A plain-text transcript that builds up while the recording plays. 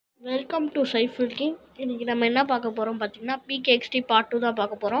Welcome to Saiful King. இன்னைக்கு நம்ம என்ன பார்க்க போகிறோம் பார்த்தீங்கன்னா pkxd பார்ட் 2 தான்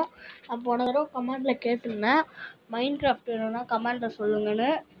பார்க்க போகிறோம். நான் போன தடவை கமெண்டில் கேட்டிருந்தேன் மைண்ட் கிராஃப்ட் வேணும்னா கமெண்டில் சொல்லுங்கன்னு.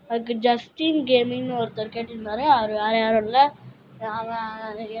 அதுக்கு ஜஸ்டின் கேமிங்னு ஒருத்தர் கேட்டிருந்தாரு. அவர் வேறு யாரும் இல்லை,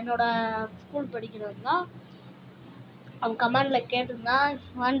 அவன் என்னோட ஸ்கூல் படிக்கிறது தான். அவன் கமெண்டில் கேட்டிருந்தான்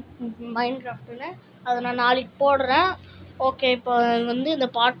மைண்ட் கிராஃப்ட்னு. அதை நான் நாளைக்கு போடுறேன். ஓகே, இப்போ இந்த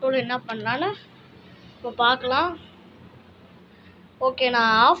பார்ட் 2 என்ன பண்ணலான்னு இப்போ பார்க்கலாம். ஓகே,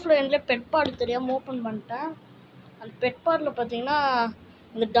 நான் ஆஃப்லைனில் பெட் பார்ட் தெரியாமல் ஓப்பன் பண்ணிட்டேன். அந்த பெட் பார்ட்டில் பார்த்தீங்கன்னா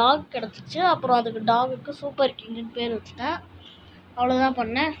இந்த டாக் கிடச்சிச்சு. அப்புறம் அதுக்கு டாகுக்கு சூப்பர் கிங்குன்னு பேர் வச்சுட்டேன். அவ்வளோதான்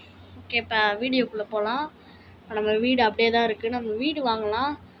பண்ணேன். ஓகே, இப்போ வீடியோக்குள்ளே போகலாம். நம்ம வீடு அப்படியே தான் இருக்குது. நம்ம வீடு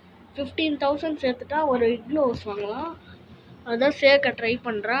வாங்கலாம். 15,000 சேர்த்துட்டா ஒரு இக்லோ ஹவுஸ் வாங்கலாம். அதுதான் சேர்க்க ட்ரை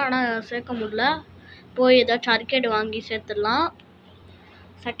பண்ணுறேன், ஆனால் சேர்க்க முடியல. போய் ஏதாச்சும் அர்கேடு வாங்கி சேர்த்துடலாம்.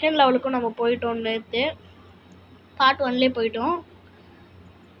 செகண்ட் லெவலுக்கும் நம்ம போயிட்டோம். நேற்று பார்ட் 1லேயே போயிட்டோம்.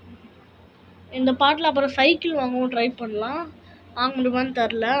 இந்த பாட்டில் அப்புறம் சைக்கிள் வாங்கவும் ட்ரை பண்ணலாம். வாங்க முடியுமான்னு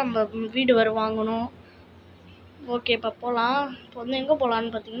தெரில. நம்ம வீடு வர வாங்கணும். ஓகே, இப்போ போகலாம். இப்போ எங்கே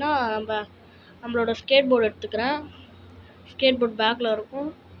போகலான்னு பார்த்தீங்கன்னா நம்மளோட ஸ்கேட் போர்டு எடுத்துக்கிறேன். ஸ்கேட் போர்டு பேக்கில்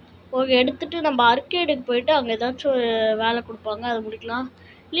இருக்கும். ஓகே, எடுத்துகிட்டு நம்ம அர்கேடுக்கு போயிட்டு அங்கே ஏதாச்சும் ஒரு வேலை கொடுப்பாங்க, அதை முடிக்கலாம்.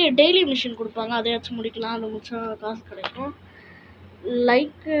 இல்லையே டெய்லி மிஷின் கொடுப்பாங்க, அதையாச்சும் முடிக்கலாம். அது முடிச்சா காசு கிடைக்கும்.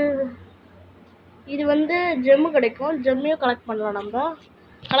 லைக்கு இது ஜெம்மு கிடைக்கும். ஜெம்மையும் கலெக்ட் பண்ணலாம். நம்ம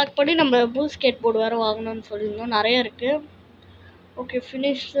கலெக்ட் பண்ணி நம்ம புல் ஸ்கேட் போர்டு வேறு வாங்கணும்னு சொல்லியிருந்தோம். நிறைய இருக்குது. Okay,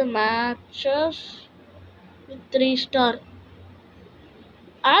 finish the matches with 3 star.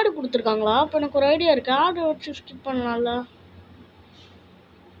 ஆடு கொடுத்துருக்காங்களா? அப்போ எனக்கு ஒரு ஐடியா இருக்குது. ஆடை வச்சு ஸ்கிப் பண்ணலாம்ல.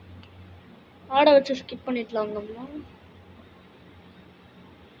 ஆடை வச்சு ஸ்கிப் பண்ணிக்கலாங்களா?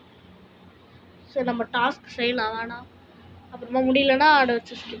 சரி, நம்ம டாஸ்க் செய்யலாம். வேணாம், அப்புறமா முடியலன்னா ஆடை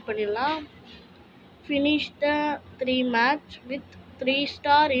வச்சு ஸ்கிப் பண்ணிடலாம். Finish the 3 match with 3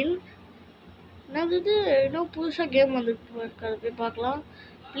 star இன் என்னது இன்னும் புதுசாக கேம் வந்துட்டு இருக்காது. போய் பார்க்கலாம்.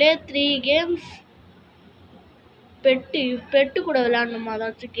 Play 3 games. பெட்டு கூட விளையாடணுமா?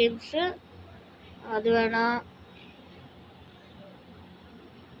 அதாச்சும் கேம்ஸு அது வேணாம்.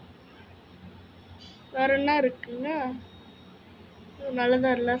 வேற என்ன இருக்குங்க?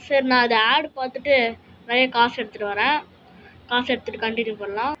 நல்லதா இல்லை. சரி, நான் அதை ஆட் பார்த்துட்டு நிறைய காசு எடுத்துகிட்டு வரேன். காசு எடுத்துகிட்டு கண்டினியூ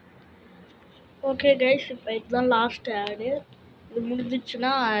பண்ணலாம். ஓகே கைஸ், இப்போ இதுதான் லாஸ்ட் ஆடு. இது முடிஞ்சிச்சுன்னா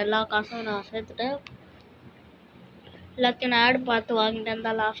எல்லா காசும் நான் சேர்த்துட்டேன். எல்லாத்தையும் நான் ஆடு பார்த்து வாங்கிட்டேன்.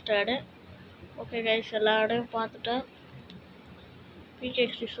 தான் லாஸ்ட் ஆடு. ஓகே கைஸ், எல்லா ஆடையும் பார்த்துட்டேன்.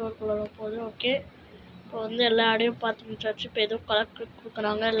 pkxd ஸ்டோருக்குள்ள போகுது. ஓகே, இப்போ எல்லா ஆடையும் பார்த்து முடிச்சாச்சு. இப்போ ஏதோ கலெக்டர்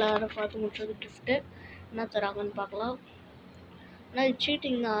கொடுக்குறாங்க. எல்லா ஆடையும் பார்த்து முடிச்சது கிஃப்ட்டு என்ன தராங்கன்னு பார்க்கலாம். ஆனால் இது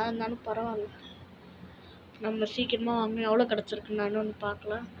சீட்டிங் தான், இருந்தாலும் பரவாயில்ல. நம்ம சீக்கிரமாக வாங்க. எவ்வளோ கிடச்சிருக்கு நான் இன்னொன்று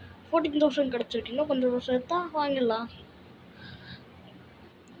பார்க்கல. 14,000 கிடச்சிருக்கு. இன்னும் கொஞ்சம் சேர்த்தா வாங்கிடலாம்.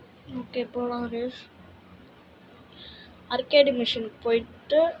 ஓகே, போகலாம் ரேஸ். அர்கேடி மிஷினுக்கு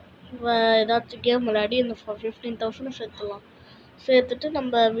போயிட்டு ஏதாச்சும் கேம் விளையாடி இந்த 15,000 சேர்த்துலாம். சேர்த்துட்டு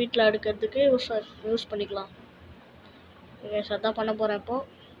நம்ம வீட்டில் அடுக்கிறதுக்கு யூஸ் பண்ணிக்கலாம். ஓகே, அதான் பண்ண போகிறேன். இப்போது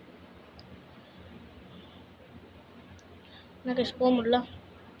என்ன கைஸ், போக முடியல.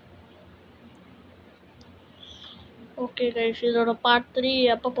 ஓகே கைஸ், இதோட பார்ட் 3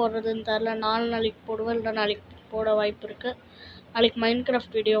 எப்போ போடுறதுன்னு தெரில. 4 நாளைக்கு போடுவேன், இல்லை நாளைக்கு போட வாய்ப்பு இருக்குது. நாளைக்கு மைண்ட்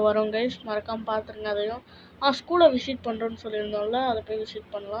கிராஃப்ட் வீடியோ வரும் கைஸ், மறக்காமல் பார்த்துருங்க. அதையும் ஸ்கூலை விசிட் பண்ணுறோன்னு சொல்லியிருந்தோம்ல, அதை போய்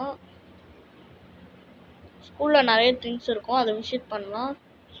விசிட் பண்ணலாம். ஸ்கூலில் நிறைய திங்ஸ் இருக்கும், அதை விசிட் பண்ணலாம்.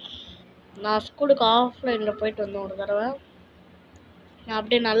 நான் ஸ்கூலுக்கு ஆஃப்லைனில் போயிட்டு வந்தேன் ஒரு தடவை. நான்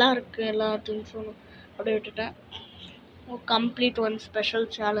அப்படியே நல்லா இருக்குது எல்லா திங்ஸும் அப்படியே விட்டுட்டேன். கம்ப்ளீட் 1 ஸ்பெஷல்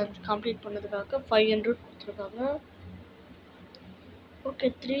சேலஞ்ச் கம்ப்ளீட் பண்ணதுக்காக 500 கொடுத்துருக்காங்க. ஓகே,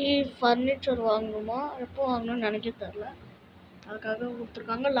 3 ஃபர்னிச்சர் வாங்கணுமா? எப்போ வாங்கணும்னு நினைக்க தெரில, அதுக்காக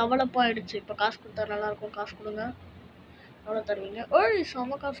கொடுத்துருக்காங்க. லெவலப் ஆகிடுச்சு. இப்போ காசு கொடுத்தா நல்லாயிருக்கும். காசு கொடுங்க. எவ்வளோ தருவீங்க? ஓய்,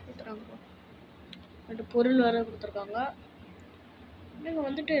 செம்ம காசு கொடுத்துறாங்க. 2 பொருள் வேறு கொடுத்துருக்காங்க. இங்கே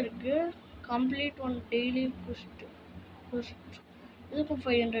வந்துட்டே இருக்குது. Complete 1 daily குஸ்ட். இதுக்கும்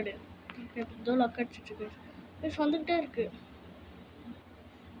 500. ஓகே, இப்போ லக் அடிச்சிட்டு வந்துக்கிட்டே இருக்குது.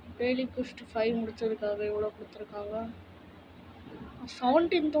 டெய்லி குஸ்ட் 5 முடிச்சதுக்காக இவ்வளோ கொடுத்துருக்காங்க.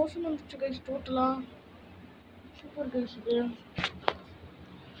 17,000 வந்துச்சு கைஸ் டோட்டலாக. Super guys. இது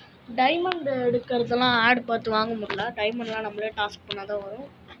டைமண்ட் எடுக்கிறதெல்லாம் ஆட் பார்த்து வாங்க முடியல. டைமண்ட்லாம் நம்மளே டாஸ்க் பண்ணால் தான் வரும்.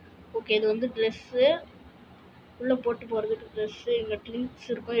 ஓகே, இது ட்ரெஸ்ஸு உள்ளே போட்டு போகிறதுக்கு ட்ரெஸ்ஸு. இங்கே ட்ரிங்க்ஸ்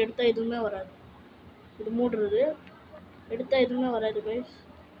இருக்கும். எடுத்தால் எதுவுமே வராது. இது மூடுறது. எடுத்தால் எதுவுமே வராது கைஸ்.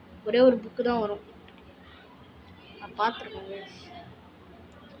 ஒரே ஒரு புக்கு தான் வரும். நான் பார்த்துருக்கேன் கைஸ்.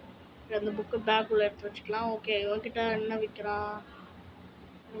 அந்த புக்கு பேக் உள்ள எடுத்து வச்சுக்கலாம். ஓகே, இவன்கிட்ட என்ன விற்கிறான்?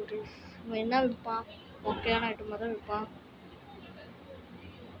 இவன் என்ன விற்பான்? ஓகேயான ஐட்டமாக தான் விற்பான்.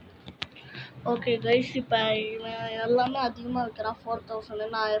 ஓகே கைஸ், இப்போ இவன் எல்லாமே அதிகமாக வைக்கிறான் 4000.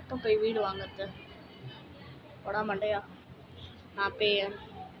 நான் எப்போ போய் வீடு வாங்குறது? போடா மண்டையா, நான் போய்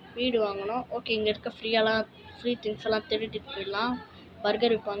வீடு வாங்கணும். ஓகே, இங்கே இருக்க ஃப்ரீ திங்ஸ் எல்லாம் திருடிட்டு போயிடலாம்.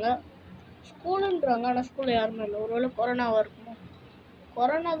 பர்கர் விற்பாங்க. ஸ்கூலுன்றாங்க, ஆனால் ஸ்கூலில் யாருமே இல்லை. ஒருவேளை கொரோனாவாக இருக்குமோ?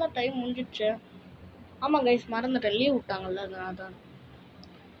 கொரோனா தான் டைம் முடிஞ்சிடுச்சு. ஆமாம் கைஸ், மறந்துட்டேன், லீவ் விட்டாங்கல்ல அதனால தான்.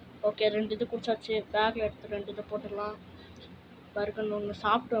 ஓகே, 2 இது குடிச்சாச்சு. பேக்கில் எடுத்து 2 இது போட்டுடலாம். பர்கர் ஒன்று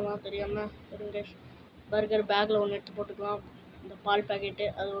சாப்பிட்டோம் தெரியாமல். இருங்க, பர்கர் பேக்கில் ஒன்று எடுத்து போட்டுக்கலாம். இந்த பால் பேக்கெட்டு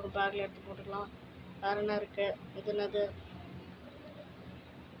அது ஒரு பேக்கில் எடுத்து போட்டுக்கலாம். வேறு என்ன இருக்குது? இது என்னது?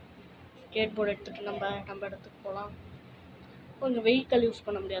 ஸ்கேட் போர்டு எடுத்துகிட்டு நம்ம இடத்துக்கு போகலாம். கொஞ்சம் வெஹிக்கல் யூஸ்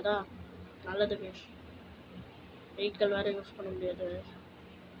பண்ண முடியாதா? நல்லது கைஸ், வெஹிக்கல் வேறு யூஸ் பண்ண முடியாது.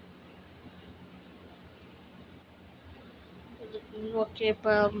 ஓகே,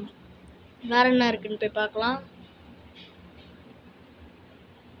 இப்போ வேறு என்ன இருக்குன்னு போய் பார்க்கலாம்.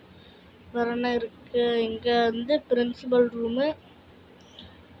 வேறு என்ன இருக்குது? இங்கே வந்து பிரின்சிபல் ரூமு,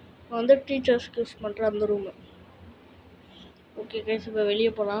 வந்து டீச்சர்ஸ்க்கு யூஸ் பண்ணுற அந்த ரூமு. ஓகே கைஸ், இப்போ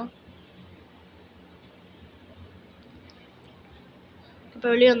வெளியே போகலாம். இப்போ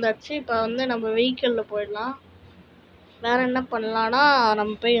வெளியே வந்தாச்சு. இப்போ வந்து நம்ம வெஹிக்கிளில் போயிடலாம். வேறு என்ன பண்ணலான்னா,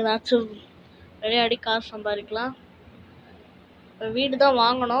 நம்ம போய் ஏதாச்சும் விளையாடி காசு சம்பாதிக்கலாம். இப்போ வீடு தான்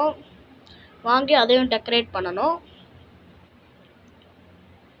வாங்கணும், வாங்கி அதையும் டெக்கரேட் பண்ணணும்.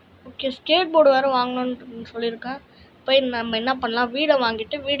 ஓகே, ஸ்கேட் போர்டு வேறு வாங்கணுன்னு சொல்லியிருக்கேன். போய் நம்ம என்ன பண்ணலாம், வீடை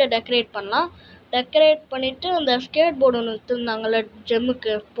வாங்கிட்டு வீடை டெக்கரேட் பண்ணலாம். டெக்கரேட் பண்ணிவிட்டு அந்த ஸ்கேட் போர்டு ஒன்று விற்றுருந்தாங்கள்ல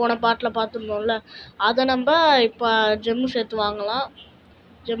ஜெம்முக்கு, போன பாட்டில் பார்த்துருந்தோம்ல, அதை நம்ம இப்போ ஜெம்மு சேர்த்து வாங்கலாம்.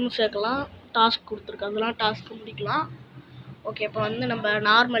 ஜெம்மு சேர்க்கலாம். டாஸ்க் கொடுத்துருக்கு, அதெல்லாம் டாஸ்க்கு முடிக்கலாம். ஓகே, இப்போ வந்து நம்ம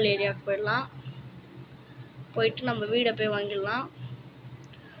நார்மல் ஏரியாவுக்கு போயிடலாம். போயிட்டு நம்ம வீடை போய் வாங்கிடலாம்.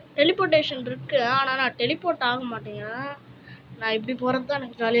 டெலிபோர்ட்டேஷன் இருக்குது, ஆனால் நான் டெலிபோர்ட் ஆக மாட்டேங்கிறேன். நான் இப்படி போகிறது தான்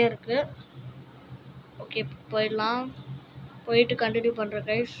எனக்கு ஜாலியாக இருக்குது. ஓகே, போயிடலாம். போயிட்டு கண்டினியூ பண்ணுறேன்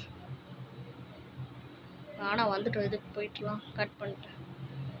கைஸ். ஆனால் வந்துட்டோம், இதுக்கு போயிட்டுலாம் கட் பண்ணிட்டேன்.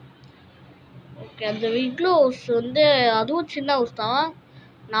 ஓகே, அந்த இக்லோ ஹவுஸ் வந்து அதுவும் சின்ன ஹவுஸ் தான்,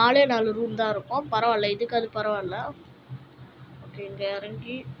 4 ரூம் தான் இருக்கும். பரவாயில்ல, இதுக்கு அது பரவாயில்ல. ஓகே, இங்கே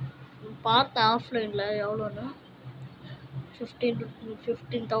இறங்கி பார்த்தேன் ஆஃப்லைனில் எவ்வளோன்னு,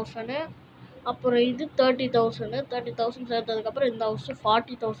 15,000. அப்புறம் இது 30,000 சேர்த்ததுக்கப்புறம் இந்த ஹவுஸு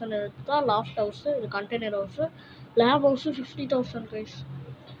 40,000 எடுத்தா. லாஃப்ட் ஹவுஸு, இது container house. Lab house 50,000 guys.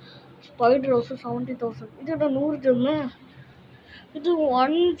 Spider house 70,000. இது என்ன 100 ஜெம்மு? இது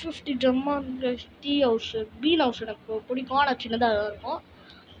 150 ஜெம்மா guys. Tea house, been house எனக்கு பிடிக்கும், ஆனால் சின்னதாக தான் இருக்கும்.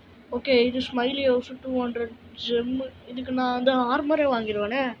 ஓகே, இது ஸ்மைலி ஹவுஸு 200 ஜெம்மு. இதுக்கு நான் வந்து ஆர்மரே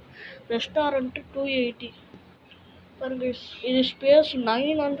வாங்கிடுவேனே. ரெஸ்டாரண்ட்டு 280 பாருங்க கைஸ். இது ஸ்பேஸ்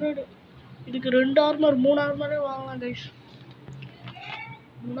 900. இதுக்கு 2 ஆர்மர் 3 ஆர்மரே வாங்கலாம் கைஸ்.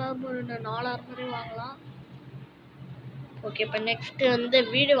 3 ஆர்மர் என்ன 4 ஆர்மரே வாங்கலாம். ஓகே, இப்போ நெக்ஸ்ட்டு வந்து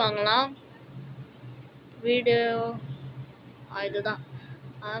வீடு வாங்கலாம். வீடு இதுதான்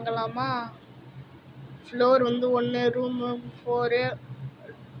வாங்கலாமா? ஃப்ளோர் வந்து 1, ரூமு 4.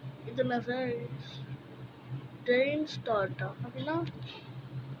 இது என்ன சார்? ட்ரெயின் ஸ்டார்ட்டா அப்படின்னா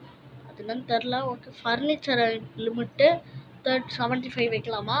அது என்னன்னு தெரில. ஓகே, ஃபர்னிச்சர் லிமிட்டு 75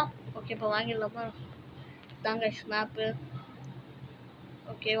 வைக்கலாமா? ஓகே, இப்போ வாங்கிடலாமா? தாங்க ஸ்னாப்பு.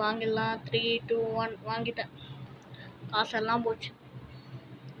 ஓகே, வாங்கிடலாம். 3, 2, 1 வாங்கிட்டேன். காசெல்லாம் போச்சு,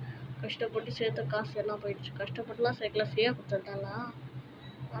 கஷ்டப்பட்டு சேர்த்த காசு எல்லாம் போயிடுச்சு. கஷ்டப்பட்டுலாம் சேர்க்கல, ஃப்ரீயாக கொடுத்துருந்தாலாம்.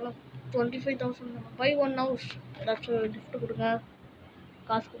 ஆனால் 25,000 பை 1 ஹவுஸ். ஏதாச்சும் கிஃப்ட் கொடுங்க,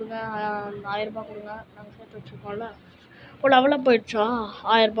 காசு கொடுங்க. 1000 ரூபாய் கொடுங்க, நாங்கள் சேர்த்து வச்சுருக்கோம்ல. ஒரு லெவலாக போயிடுச்சா?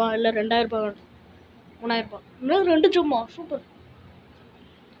 1000 ரூபாய் இல்லை 2000 ரூபாய் வேணும். 3000 ரூபாய். இன்னும் 2 ஜும்மா, சூப்பர்.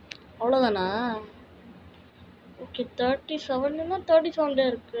 அவ்வளோதானா? ஓகே, 37ன்னா 37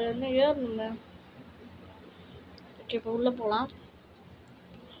 இருக்குது. இன்னும் ஏறணுமே. ஓகே, இப்போ உள்ளே போகலாம்.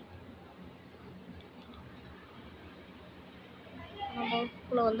 நம்ம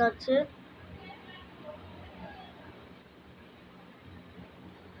உள்ளே வந்தாச்சு.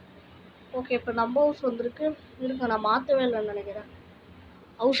 ஓகே, இப்போ நம்ம ஹவுஸ் வந்திருக்கு. இருங்க, நான் மாற்றவே இல்லைன்னு நினைக்கிறேன்.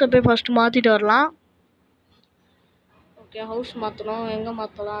 ஹவுஸை போய் ஃபஸ்ட்டு மாற்றிட்டு வரலாம். ஓகே, ஹவுஸ் மாற்றணும். எங்கே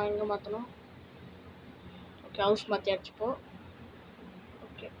மாற்றணும்? Okay, house மாற்றியாச்சுப்போ.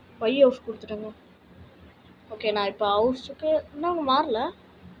 Okay, by house கொடுத்துட்டேங்க. Okay, நான் இப்போ ஹவுஸுக்கு இன்னும்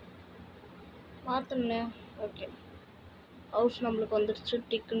மாற்றணுண்ணே. ஓகே, ஹவுஸ் நம்மளுக்கு வந்துடுச்சு.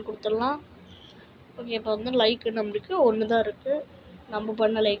 டிக்குன்னு கொடுத்துடலாம். ஓகே, இப்போ வந்து லைக்கு நம்மளுக்கு 1 தான் இருக்குது. நம்ம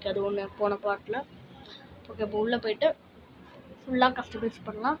பண்ண லைக் அது 1 போன பாட்டில். ஓகே, இப்போ உள்ளே போயிட்டு ஃபுல்லாக கஸ்டமைஸ்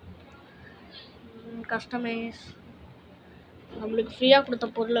பண்ணலாம். கஸ்டமைஸ் நம்மளுக்கு ஃப்ரீயாக கொடுத்த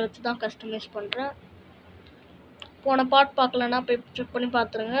பொருளை வச்சு தான் கஸ்டமைஸ் பண்ணுறேன். போன பார்ட் பார்க்கலன்னா போய் செக் பண்ணி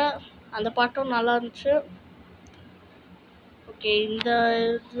பார்த்துருங்க. அந்த பாட்டும் நல்லா இருந்துச்சு. ஓகே, இந்த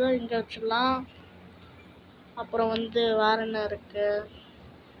இது இங்கே வச்சிடலாம். அப்புறம் வந்து வேறு என்ன இருக்குது,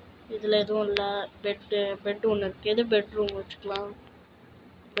 இதில் எதுவும் இல்லை. பெட்டு ஒன்று இருக்குது. எது பெட்ரூம் வச்சுக்கலாம்.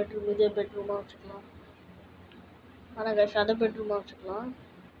 இதே பெட்ரூமாக வச்சுக்கலாம். ஆனால் கைஸ் அதை பெட்ரூமாக வச்சுக்கலாம்.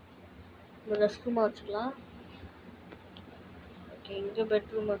 இந்த ரெஸ்ட் ரூமாக வச்சுக்கலாம். ஓகே, இங்கே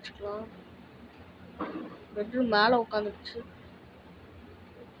பெட்ரூம் வச்சுக்கலாம். பெட்ரூம் மேலே உட்காந்துருச்சு.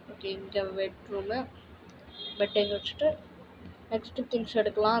 ஓகே, இங்கே பெட்ரூமு. பெட் எங்கே வச்சுட்டு நெக்ஸ்ட்டு திங்ஸ்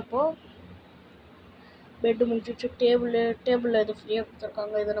எடுக்கலாம். இப்போது பெட்டு முடிஞ்சிச்சு. டேபிளில் இது ஃப்ரீயாக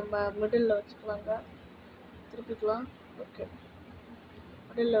கொடுத்துருக்காங்க. இதை நம்ம மிடில் வச்சுக்கலாங்க. திருப்பிக்கலாம். ஓகே,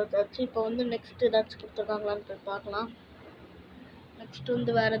 மிடில் வச்சாச்சு. இப்போ வந்து நெக்ஸ்ட் ஏதாச்சும் கொடுத்துருக்காங்களான்னு போய் பார்க்கலாம். நெக்ஸ்ட்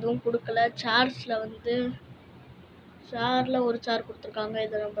வந்து வேறு எதுவும் கொடுக்கல. சேரில் ஒரு சேர் கொடுத்துருக்காங்க.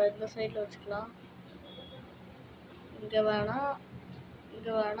 இதை நம்ம இந்த சைடில் வச்சுக்கலாம். இங்கே வேணாம்,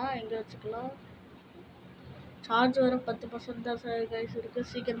 இங்கே வச்சுக்கலாம். சார்ஜ் வர 10% தான் கைஸ் இருக்குது.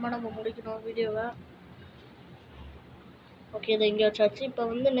 சீக்கிரமாக நம்ம முடிக்கணும் வீடியோவை. ஓகே, இதை இங்கே வச்சாச்சு. இப்போ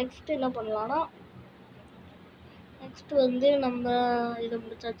வந்து நெக்ஸ்ட்டு என்ன பண்ணலான்னா, நெக்ஸ்ட்டு வந்து நம்ம இதை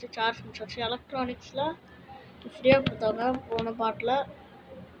முடிச்சாச்சு. சார்ஜ் முடிச்சாச்சு. எலக்ட்ரானிக்ஸில் ஃப்ரீயாக கொடுத்தாங்க போன பாட்டில்.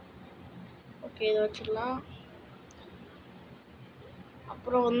 ஓகே, இதை வச்சிடலாம்.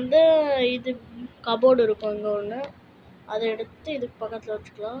 அப்புறம் வந்து இது கபோர்டு இருக்கும் இங்கே ஒன்று, அதை எடுத்து இதுக்கு பக்கத்தில்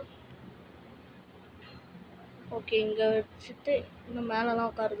வச்சுக்கலாம். ஓகே, இங்கே வச்சுட்டு இன்னும் மேலெலாம்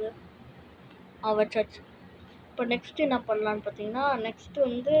உட்காருது. வச்சாச்சு. இப்போ நெக்ஸ்ட்டு என்ன பண்ணலான்னு பார்த்தீங்கன்னா, நெக்ஸ்ட்டு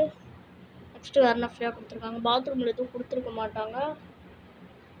வேறு என்ன ஃப்ரீயாக கொடுத்துருக்காங்க. பாத்ரூமில் எதுவும் கொடுத்துருக்க மாட்டாங்க.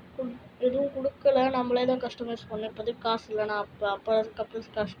 எதுவும் கொடுக்கல. நம்மளே தான் கஸ்டமைஸ் பண்ணோம். இப்போதைக்கு காசு இல்லைனா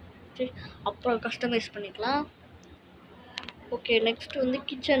அப்புறம் கஸ்டமைஸ் பண்ணிக்கலாம். ஓகே, நெக்ஸ்ட்டு வந்து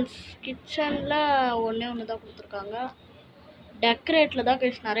கிச்சனில் ஒன்று தான் கொடுத்துருக்காங்க. டெக்கரேட்டில் தான்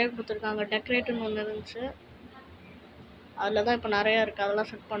நிறைய கொடுத்துருக்காங்க. டெக்கரேட்டுன்னு ஒன்று இருந்துச்சு, அதில் தான் இப்போ நிறையா இருக்குது. அதெல்லாம்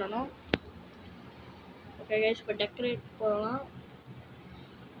செட் பண்ணணும். ஓகே கைஸ், இப்போ டெக்கரேட் போகலாம்.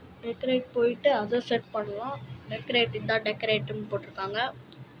 டெக்கரேட் போயிட்டு அதை செட் பண்ணலாம். இதுதான் டெக்கரேட்டுன்னு போட்டிருக்காங்க.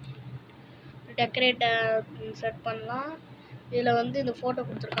 டெக்கரேட்டை செட் பண்ணலாம். இதில் வந்து இந்த ஃபோட்டோ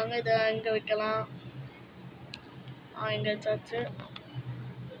கொடுத்துருக்காங்க. இதை இங்கே வைக்கலாம். இங்கே வச்சாச்சு.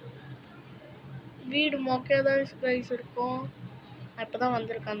 வீடு மொக்கையாக தான் கைஸ் இருக்கும். இப்போ தான்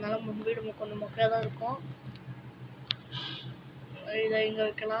வந்திருக்கேன், அதனால வீடு கொஞ்சம் மொக்கையாக தான் இருக்கும். இதை இங்கே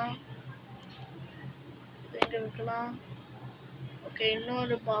வைக்கலாம். ஓகே,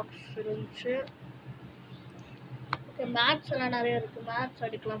 இன்னொரு பாக்ஸ் இருந்துச்சு. ஓகே, மேட்ஸ் எல்லாம் நிறைய இருக்குது. மேட்ஸ்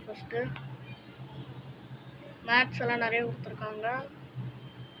அடிக்கலாம். ஃபஸ்ட்டு மேட்ஸ் எல்லாம் நிறைய கொடுத்துருக்காங்க.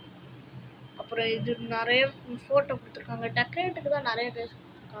 அப்புறம் இது நிறைய ஃபோட்டோ கொடுத்துருக்காங்க. டெக்கரேட்டுக்கு தான் நிறைய பேர்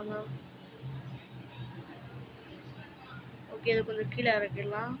கொடுத்துருக்காங்க. ஓகே, இது கொஞ்சம் கீழே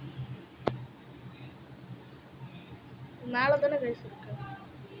இறக்கிடலாம். மேலே தானே கைஸ் இருக்கு.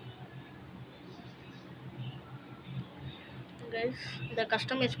 கைஸ், இதை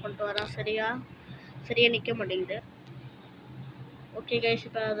கஸ்டமைஸ் பண்ணிட்டு வரேன். சரியாக நிற்க மாட்டேங்குது. ஓகே கைஸ்,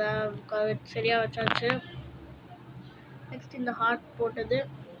 இப்போ அதை சரியாக வச்சாச்சு. நெக்ஸ்ட் இந்த ஹார்ட் போட்டது.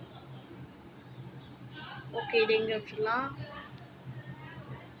 ஓகே, இது இங்கே வச்சிடலாம்.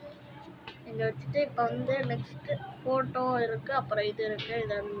 இங்கே வச்சுட்டு இப்போ வந்து நெக்ஸ்ட்டு ஃபோட்டோ இருக்குது. அப்புறம் இது இருக்குது.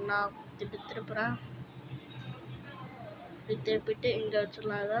 இதை நான் திருப்புறேன். திருப்பிட்டு இங்கே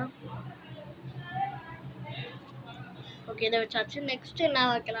வச்சிடலாம். இதை ஓகே, இதை வச்சாச்சு. நெக்ஸ்ட்டு என்ன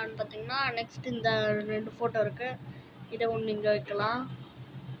வைக்கலான்னு பார்த்தீங்கன்னா, நெக்ஸ்ட் இந்த 2 ஃபோட்டோ இருக்குது. இதை ஒன்று இங்கே வைக்கலாம்.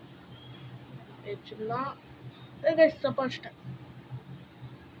 வச்சிடலாம். தப்பா வச்சுட்டேன்.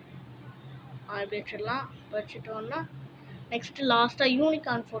 இப்படி வச்சிடலாம். வச்சுட்டோன்னா நெக்ஸ்ட்டு லாஸ்ட்டாக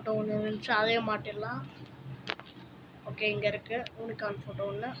யூனிகார்ன் ஃபோட்டோ ஒன்று இருந்துச்சு, அதையே மாட்டிடலாம். ஓகே, இங்கே இருக்குது யூனிகார்ன் ஃபோட்டோ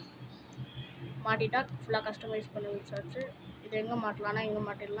ஒன்று. மாட்டிட்டா ஃபுல்லாக கஸ்டமைஸ் பண்ணி வச்சாச்சு. இது எங்கே மாட்டலான்னா இங்கே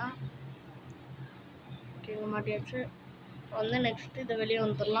மாட்டிடலாம். ஓகே, இங்கே மாட்டியாச்சு. வந்து நெக்ஸ்ட்டு இதை வெளியே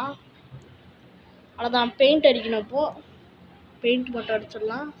வந்துடலாம். அவ்வளோதான். பெயிண்ட் அடிக்கணும். இப்போது பெயிண்ட் மட்டும்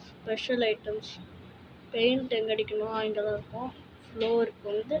அடிச்சிடலாம். ஸ்பெஷல் ஐட்டம்ஸ் பெயிண்ட் எங்கே அடிக்கணும், இங்கே தான் இருக்கும். ஃப்ளோருக்கு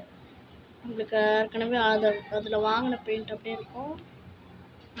வந்து உங்களுக்கு ஏற்கனவே அதில் வாங்கின பெயிண்ட் அப்படியே இருக்கும்.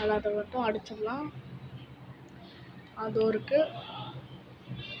 நல்லா அதை மட்டும் அடிச்சிடலாம். அதுவும் இருக்குது,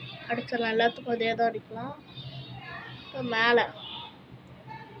 அடிச்சிடலாம். எல்லாத்துக்கும் அதே தான் அடிக்கலாம். இப்போ மேலே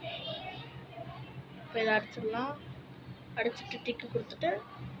இப்போ இதை அடிச்சிடலாம். அடிச்சுட்டு டிக்கு கொடுத்துட்டு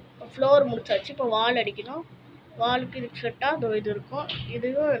இப்போ ஃப்ளோர் முடிச்சாச்சு. இப்போ வால் அடிக்கணும். வாலுக்கு இதுக்கு செட்டாக அதோ இது இருக்கும்.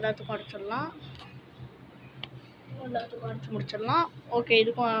 இதுவும் எல்லாத்துக்கும் அடிச்சிடலாம். அடிச்சு முடிச்சிடலாம். ஓகே,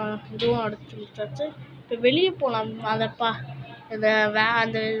 இதுவும் அடிச்சு முடிச்சாச்சு. இப்போ வெளியே போகலாம்.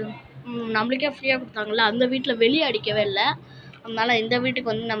 அந்த நம்மளுக்கே ஃப்ரீயாக கொடுத்தாங்கல்ல, அந்த வீட்டில் வெளியே அடிக்கவே இல்லை. அதனால இந்த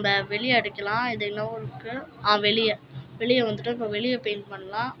வீட்டுக்கு வந்து நம்ம வெளியே அடிக்கலாம். இது இன்னும் இருக்குது. வெளியே வந்துட்டு இப்போ வெளியே பெயிண்ட்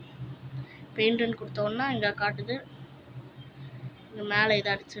பண்ணலாம். பெயிண்ட்டுன்னு கொடுத்தோன்னா இங்கே காட்டுது. இங்கே மேலே இதை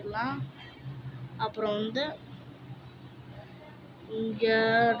அடிச்சிடலாம். அப்புறம் வந்து இங்கே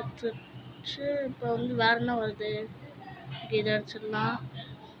அடிச்சிச்சு. இப்போ வந்து வேற என்ன வருது, இங்கே இதை அடிச்சிடலாம்.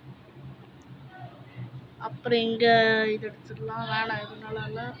 அப்புறம் இங்கே இது அடிச்சிடலாம். வேணாம், இது நல்லா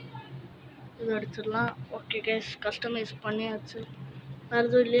இல்லை, இது அடிச்சிடலாம். ஓகே கைஸ், கஸ்டமைஸ் பண்ணியாச்சு. வேறு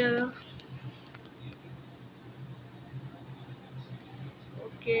எதுவும் இல்லையா?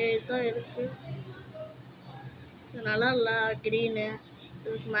 ஓகே, இதுதான் இருக்கு. இது நல்லா இல்லை, க்ரீனு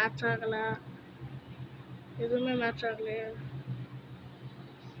இதுக்கு மேட்ச் ஆகலை, எதுவுமே மேட்ச் ஆகலையே.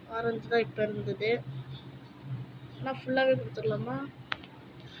 ஆரஞ்சு தான் இப்போ இருந்தது. ஆனால் ஃபுல்லாகவே கொடுத்துடலாமா?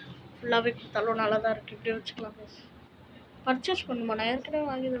 ஃபுல்லாகவே கொடுத்தாலும் நல்லா தான் இருக்குது. இப்படி வச்சுக்கலாம் கைஸ். பர்ச்சேஸ் பண்ணுமா? நான் ஏற்கனவே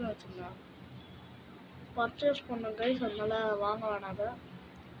வாங்கி தானே வச்சுருந்தேன். பர்ச்சேஸ் பண்ணோம் கைஸ், அதனால வாங்க வேணாத.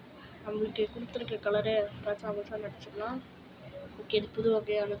 நம்மளுக்கு கொடுத்துருக்க கலரே பச்சாமச்சான்னு அடிச்சிடலாம். ஓகே, இது புது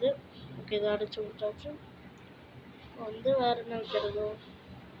வகையானது. ஓகே, இதை அடிச்சு விட்டாச்சு. வந்து வேறு என்ன வைக்கிறது?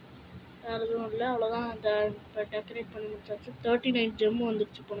 வேறு எதுவும் இல்லை, அவ்வளோதான். அதை இப்போ டெக்கரேட் பண்ணி முடிச்சாச்சு. 39 ஜெம்மு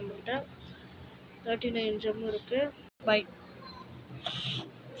வந்துடுச்சு இப்போ நம்மகிட்ட. 39 ஜெம்மு இருக்குது. பை.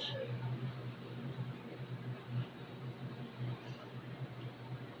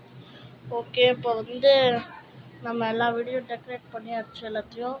 ஓகே, இப்போ வந்து நம்ம எல்லா வீடியோ டெக்கரேட் பண்ணியாச்சு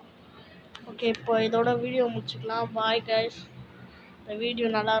எல்லாத்தையும். ஓகே, இப்போ இதோட வீடியோ முடிச்சுக்கலாம். Bye guys. இந்த வீடியோ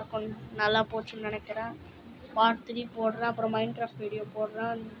நல்லா போச்சுன்னு நினைக்கிறேன். பார்ட் 3 போடுறேன், அப்புறம் மைன்கிராஃப்ட் வீடியோ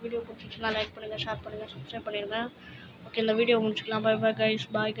போடுறேன். இந்த வீடியோ பிடிச்சிச்சுன்னா லைக் பண்ணுங்கள், ஷேர் பண்ணுங்கள், சப்ஸ்கிரைப் பண்ணிடுங்க. ஓகே, இந்த வீடியோ முடிச்சுக்கலாம். பாய் பாய் கைஸ்,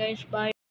 பாய் கைஸ், பாய்.